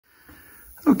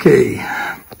Okay,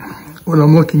 what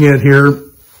I'm looking at here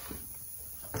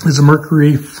is a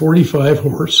Mercury 45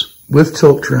 horse with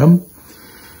tilt trim.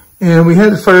 And we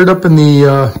had it fired up in the,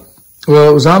 well,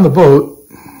 it was on the boat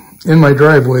in my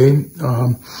driveway.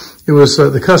 It was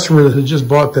the customer that had just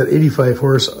bought that 85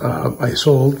 horse I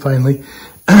sold finally.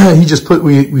 He just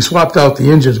we swapped out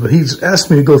the engines, but he's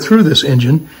asked me to go through this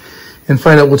engine and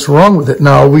find out what's wrong with it.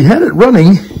 Now, we had it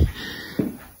running,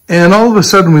 and all of a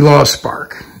sudden we lost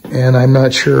spark. And I'm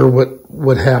not sure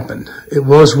what happened. It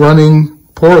was running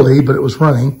poorly, but it was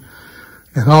running.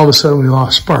 And all of a sudden we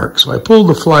lost spark. So I pulled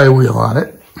the flywheel on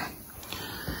it.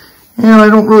 And I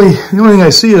don't really, the only thing I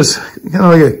see is kind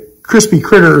of like a crispy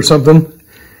critter or something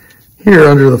here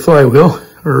under the flywheel,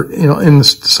 or, you know,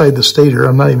 inside the stator.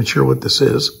 I'm not even sure what this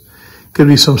is. Could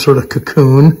be some sort of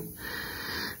cocoon.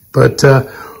 But,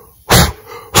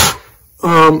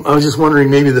 I was just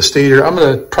wondering, maybe the stator, I'm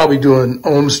going to probably do an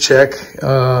ohms check,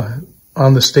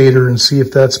 on the stator and see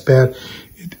if that's bad.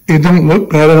 It don't look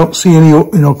bad. I don't see any, you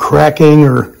know, cracking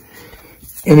or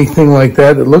anything like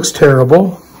that. It looks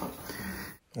terrible.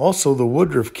 Also, the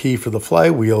Woodruff key for the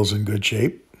flywheel is in good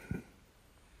shape.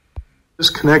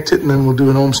 Disconnect it and then we'll do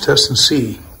an ohms test and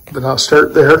see. But I'll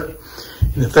start there.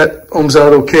 And if that ohms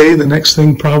out okay, the next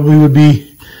thing probably would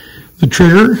be the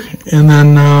trigger and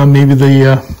then maybe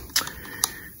the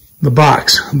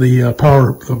box, the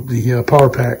power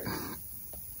pack.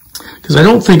 Because I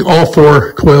don't think all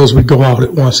 4 coils would go out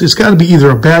at once. It's got to be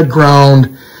either a bad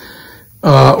ground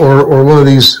or one of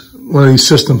these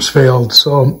systems failed.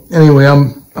 So anyway,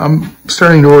 I'm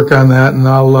starting to work on that, and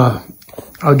I'll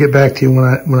get back to you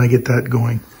when I get that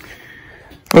going.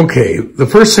 Okay, the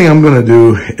first thing I'm going to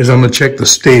do is I'm going to check the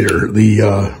stator,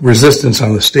 the resistance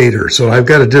on the stator. So I've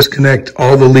got to disconnect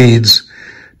all the leads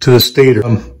to the stator.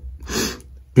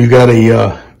 We've got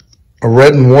a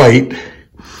red and white,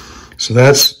 so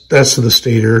that's to the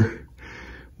stator.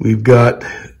 We've got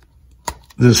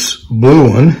this blue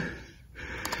one,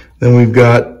 then we've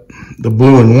got the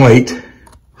blue and white,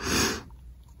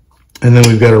 and then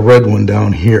we've got a red one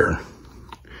down here.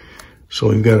 So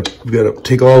we've got to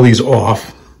take all these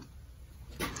off,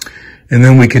 and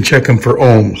then we can check them for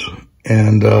ohms.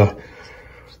 And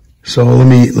so let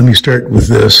me start with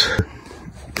this.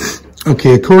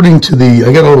 Okay, according to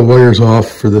I got all the wires off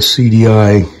for the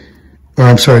CDI, or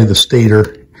I'm sorry, the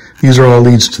stator. These are all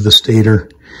leads to the stator.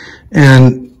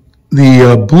 And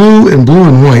the blue and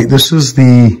white, this is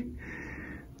the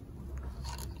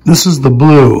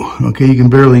blue. Okay, you can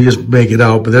barely just make it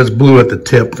out, but that's blue at the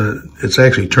tip. It's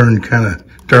actually turned kind of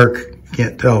dark, you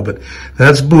can't tell, but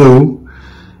that's blue.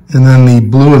 And then the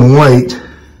blue and white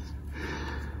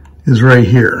is right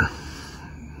here.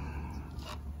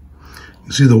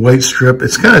 See the white strip?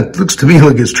 It's kind of, looks to me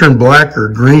like it's turned black or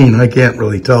green. I can't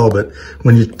really tell, but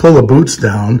when you pull the boots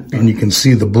down, and you can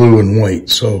see the blue and white.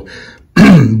 So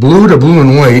blue to blue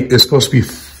and white is supposed to be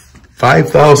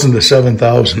 5,000 to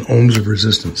 7,000 ohms of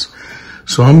resistance.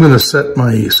 So I'm going to set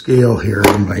my scale here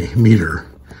on my meter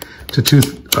to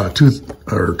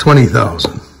 20,000.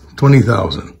 20,000.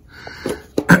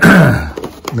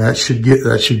 That should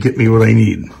get me what I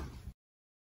need.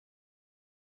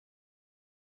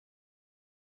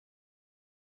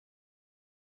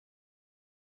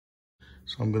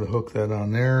 So I'm going to hook that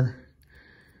on there.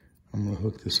 I'm going to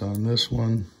hook this on this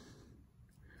one.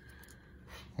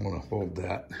 I'm going to hold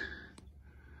that.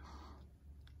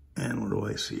 And what do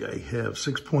I see? I have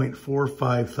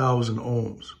 6.45 thousand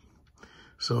ohms.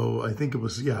 So I think it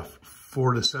was, yeah,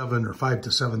 4 to 7 or 5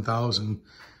 to 7,000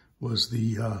 was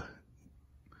the,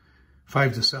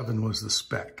 5 to 7 was the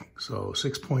spec. So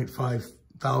 6.5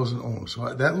 thousand ohms.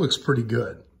 So that looks pretty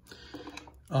good.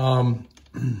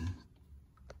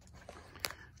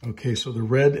 Okay, so the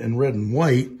red and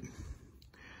white,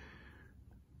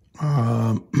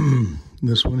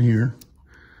 this one here,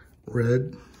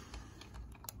 red,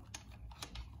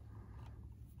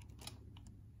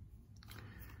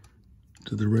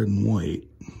 to the red and white,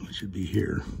 which should be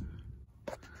here.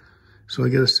 So I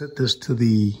got to set this to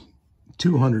the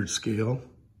 200 scale.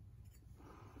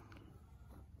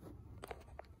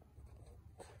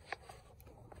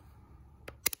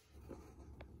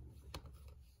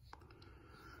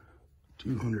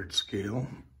 Scale.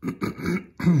 And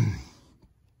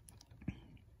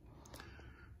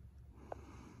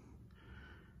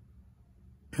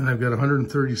I've got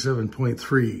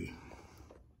 137.3.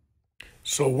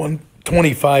 So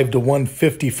 125 to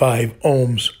 155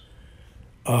 ohms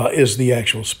is the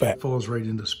actual spec. Falls right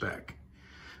into spec.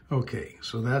 Okay,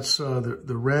 so that's the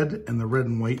red and the red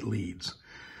and white leads.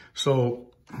 So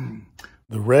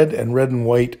the red and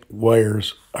white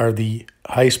wires are the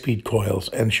high-speed coils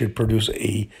and should produce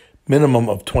a minimum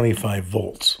of 25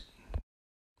 volts.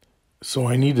 So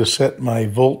I need to set my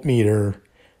voltmeter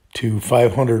to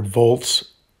 500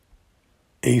 volts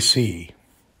AC.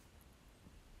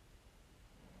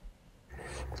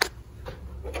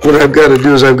 What I've got to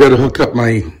do is I've got to hook up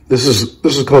my, this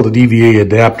is called a DVA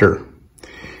adapter,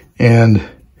 and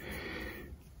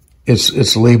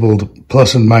it's labeled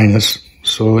plus and minus,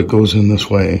 so it goes in this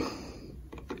way.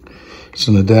 It's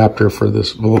an adapter for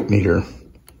this voltmeter.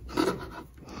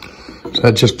 So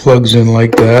that just plugs in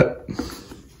like that.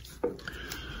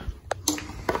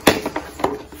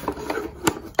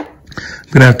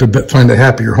 I'm gonna have to find a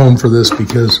happier home for this,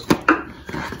 because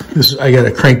this I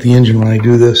gotta crank the engine when I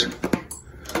do this.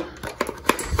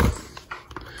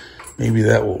 Maybe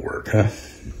that will work, huh?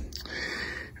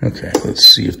 Okay, let's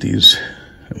see if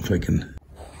I can.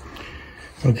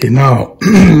 Okay, now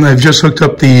I've just hooked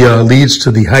up the leads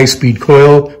to the high-speed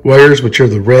coil wires, which are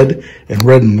the red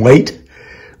and white.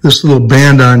 This little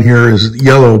band on here is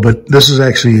yellow, but this is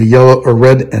actually a yellow or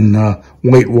red and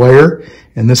white wire,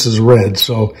 and this is red.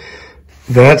 So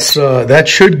that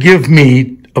should give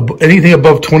me anything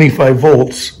above 25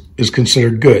 volts is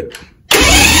considered good.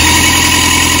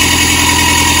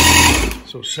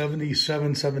 So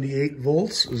 77, 78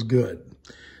 volts is good.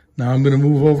 Now I'm going to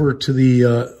move over to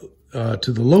the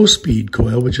low speed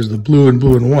coil, which is the blue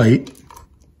and white.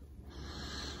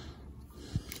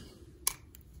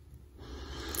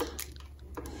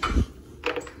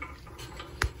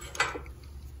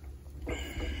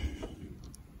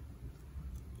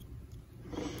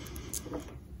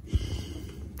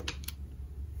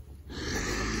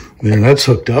 There, that's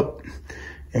hooked up,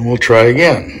 and we'll try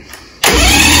again.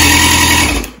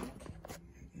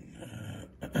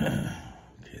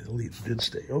 Okay, the leads did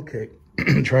stay. Okay,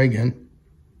 try again.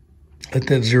 Let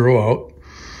that zero out.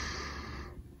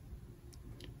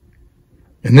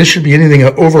 And this should be anything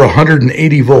over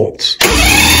 180 volts.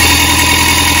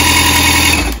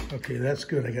 Okay, that's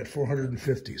good. I got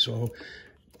 450. So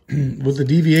with the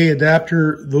DVA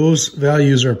adapter, those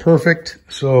values are perfect,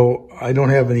 so I don't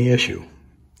have any issue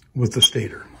with the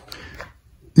stator.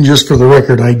 Just for the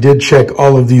record, I did check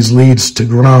all of these leads to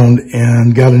ground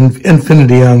and got an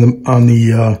infinity on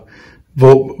the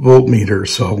voltmeter.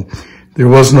 So there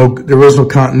was no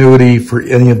continuity for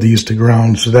any of these to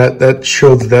ground. So that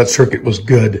showed that circuit was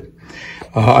good.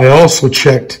 I also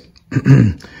checked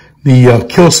the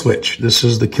kill switch. This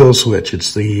is the kill switch.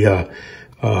 It's the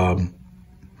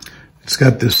it's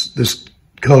got this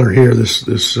color here,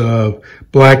 this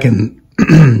black and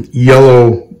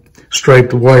yellow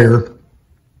striped wire,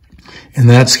 and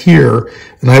that's here.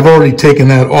 And I've already taken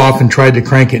that off and tried to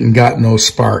crank it and got no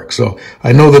spark. So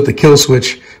I know that the kill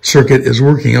switch circuit is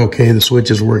working okay. The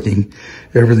switch is working.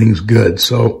 Everything's good.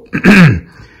 So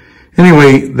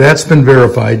anyway, that's been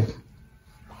verified.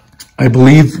 I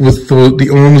believe with the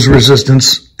ohms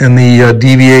resistance and the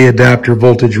DVA adapter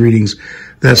voltage readings,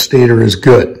 that stator is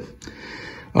good.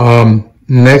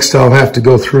 Next, I'll have to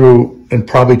go through and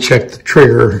probably check the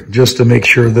trigger just to make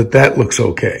sure that that looks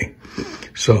okay.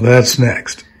 So that's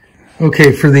next.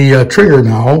 Okay, for the trigger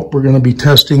now, we're going to be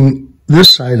testing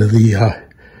this side of the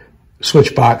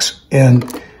switch box.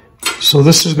 And so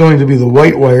this is going to be the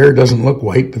white wire. It doesn't look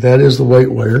white, but that is the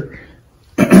white wire.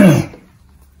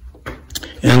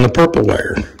 And the purple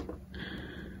wire.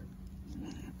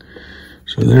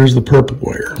 So there's the purple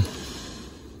wire.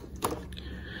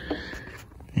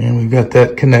 And we've got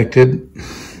that connected.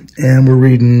 And we're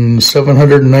reading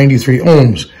 793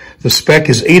 ohms. The spec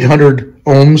is 800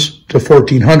 ohms to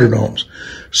 1400 ohms.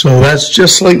 So that's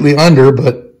just slightly under,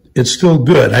 but it's still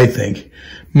good, I think.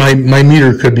 My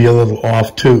meter could be a little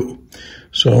off too.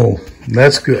 So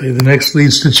that's good. The next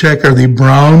leads to check are the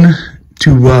brown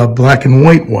to black and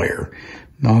white wire.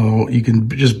 Now you can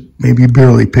just maybe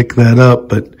barely pick that up,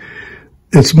 but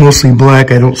it's mostly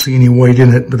black. I don't see any white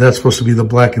in it, but that's supposed to be the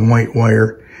black and white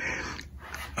wire.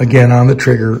 Again, on the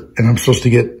trigger, and I'm supposed to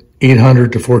get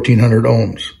 800 to 1400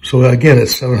 ohms. So again,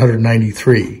 it's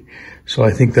 793. So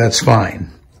I think that's fine.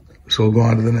 So we'll go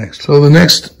on to the next. So the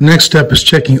next step is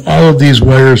checking all of these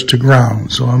wires to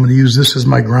ground. So I'm going to use this as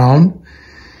my ground,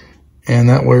 and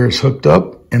that wire is hooked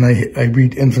up, and I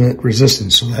read infinite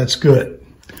resistance, so that's good.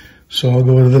 So I'll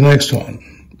go to the next one.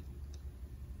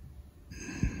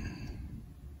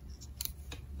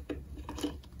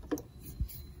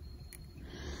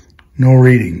 No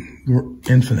reading,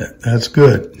 infinite, that's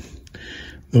good.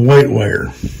 The white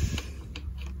wire.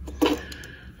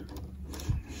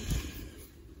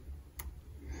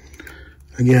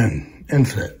 Again,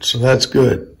 infinite, so that's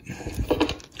good.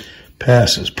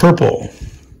 Passes. Purple.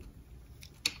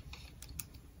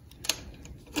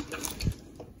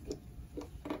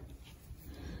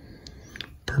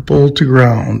 Purple purple to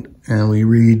ground, and we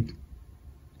read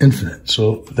infinite.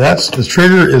 So the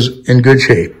trigger is in good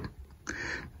shape.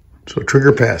 So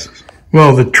trigger passes.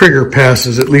 Well, the trigger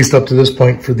passes at least up to this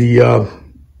point for the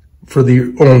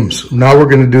ohms. Now we're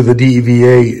going to do the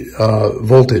DVA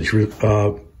voltage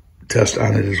test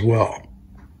on it as well.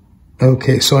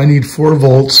 Okay, so I need 4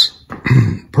 volts,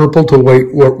 purple to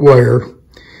white wire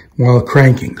while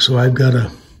cranking. So I've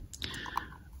got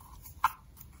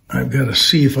to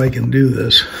see if I can do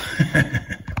this.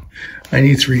 I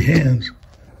need 3 hands.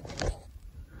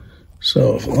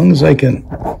 So as long as I can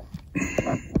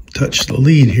touch the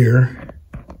lead here.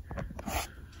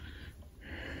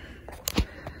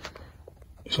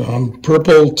 So I'm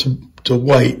purple to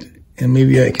white, and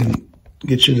maybe I can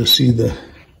get you to see the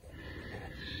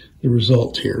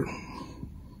result here.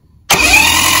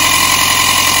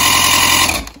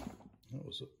 That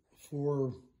was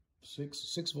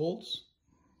 6 volts.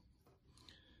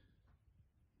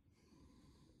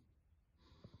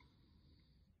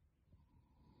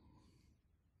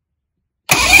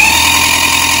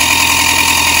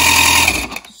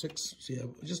 Yeah,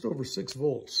 just over 6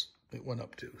 volts it went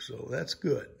up to, so that's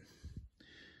good.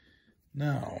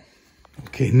 Now,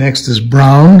 okay, next is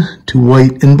brown to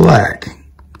white and black.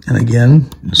 And again,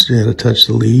 just got to touch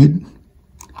the lead.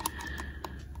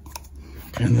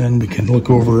 And then we can look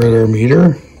over at our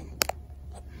meter.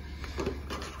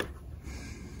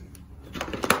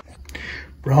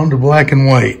 Brown to black and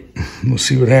white. We'll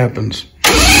see what happens.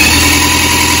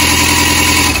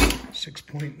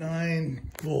 6.9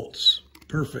 volts.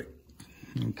 Perfect.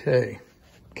 Okay.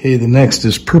 Okay, the next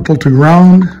is purple to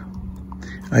ground.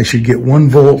 I should get 1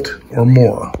 volt or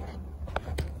more.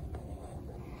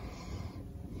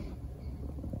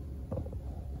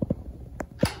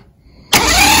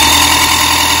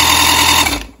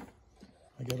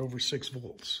 I got over 6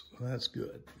 volts. So that's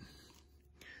good.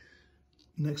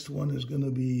 Next one is going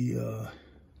to be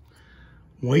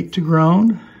white to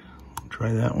ground.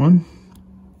 Try that one.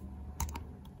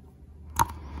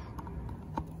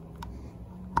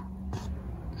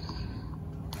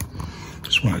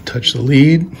 Just want to touch the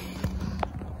lead.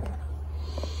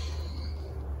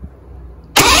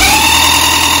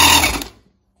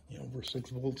 Yeah, over 6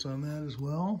 volts on that as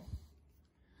well.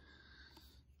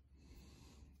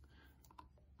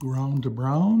 Ground to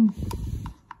brown.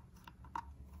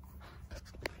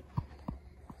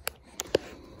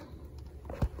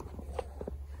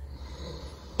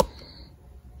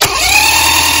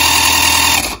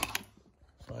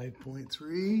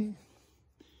 .3,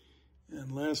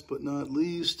 and last but not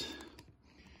least,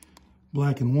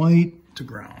 black and white to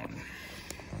ground.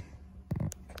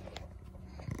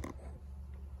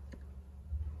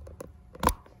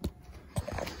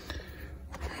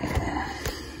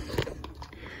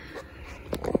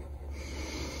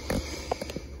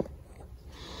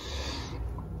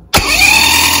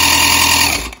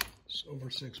 It's over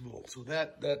 6 volts. So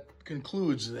that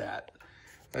concludes that.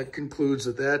 That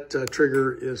concludes that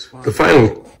trigger is fine. The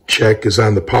final check is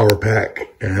on the power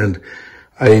pack, and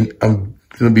I'm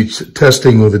going to be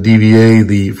testing with a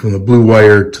DVA from the blue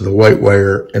wire to the white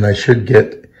wire, and I should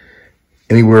get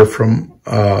anywhere from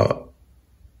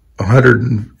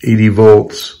 180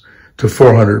 volts to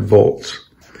 400 volts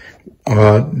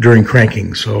during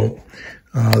cranking. So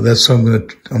that's what I'm going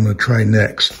to try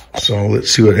next. So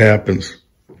let's see what happens.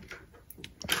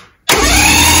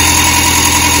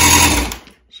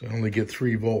 I only get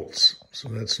 3 volts, so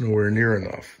that's nowhere near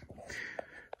enough.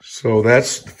 So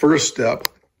that's the first step.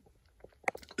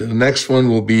 The next one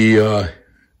will be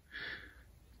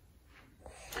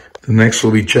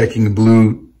checking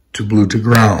blue to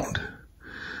ground.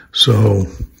 So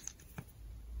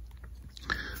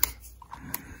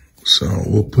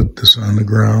we'll put this on the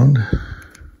ground.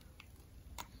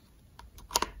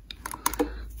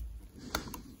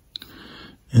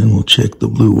 And we'll check the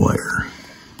blue wire.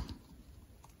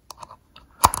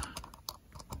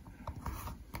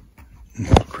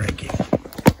 Cranking.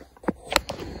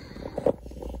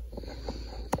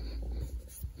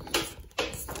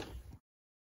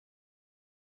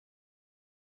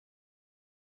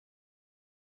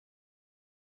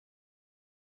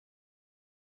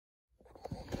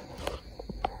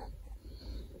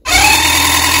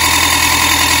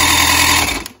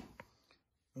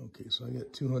 Okay, so I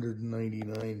got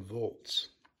 299 volts,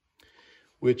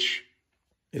 which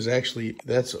is actually,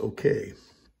 that's okay.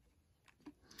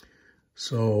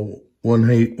 So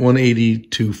 180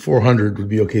 to 400 would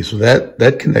be okay. So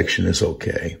that connection is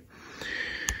okay.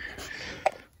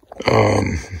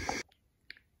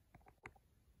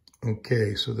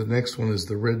 Okay, so the next one is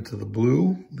the red to the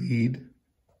blue lead.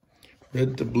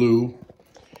 Red to blue.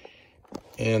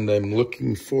 And I'm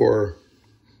looking for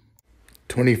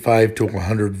 25 to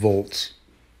 100 volts.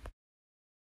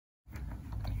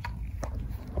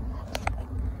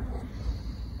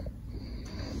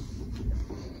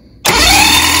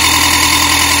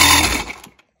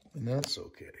 And that's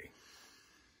okay.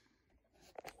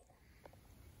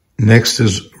 Next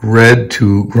is red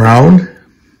to ground.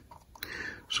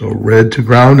 So red to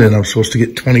ground, and I'm supposed to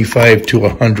get 25 to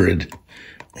 100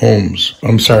 ohms.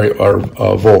 I'm sorry, or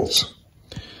volts.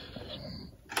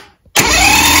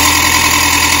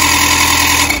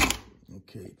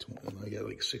 Okay, I got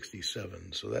like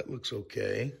 67, so that looks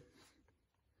okay.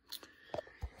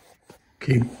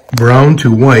 Okay, brown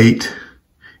to white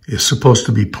is supposed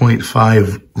to be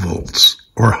 0.5 volts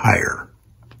or higher.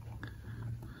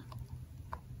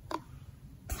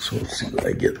 So let's see what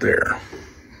I get there.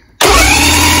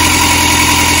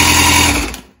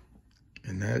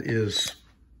 And that is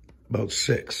about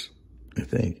 6, I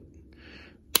think.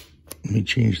 Let me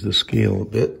change the scale a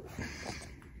bit.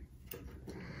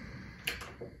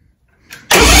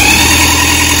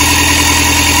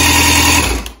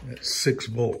 That's 6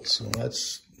 volts, so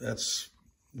that's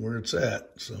where it's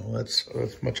at. So that's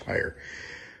much higher.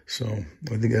 So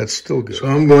I think that's still good. So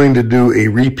I'm going to do a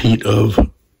repeat of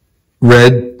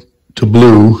red to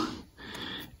blue,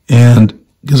 and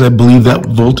because I believe that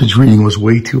voltage reading was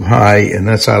way too high and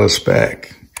that's out of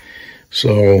spec.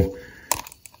 So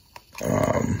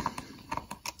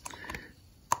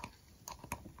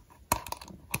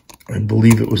I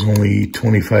believe it was only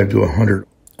 25 to 100,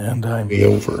 and I'm way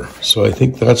over. So I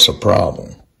think that's a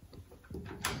problem.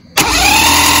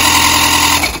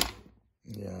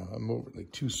 Yeah, I'm over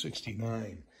like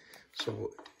 269.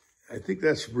 So I think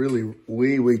that's really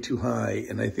way too high,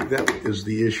 and I think that is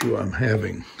the issue I'm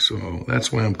having. So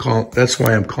that's why I'm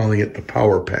calling it the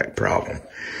power pack problem.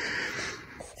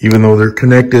 Even though they're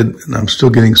connected and I'm still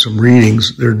getting some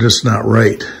readings, they're just not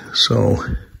right. So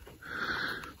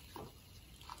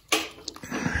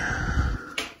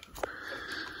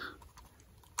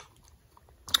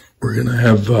we're gonna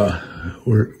have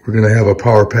we're gonna have a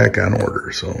power pack on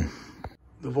order. So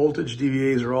the voltage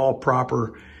DVAs are all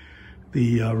proper.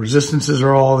 The resistances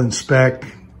are all in spec.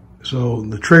 So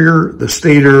the trigger, the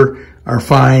stator are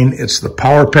fine. It's the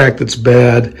power pack that's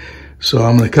bad. So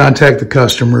I'm going to contact the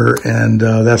customer, and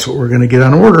that's what we're going to get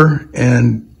on order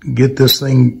and get this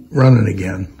thing running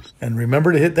again. And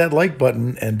remember to hit that like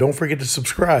button, and don't forget to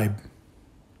subscribe.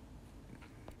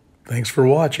 Thanks for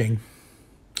watching.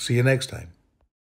 See you next time.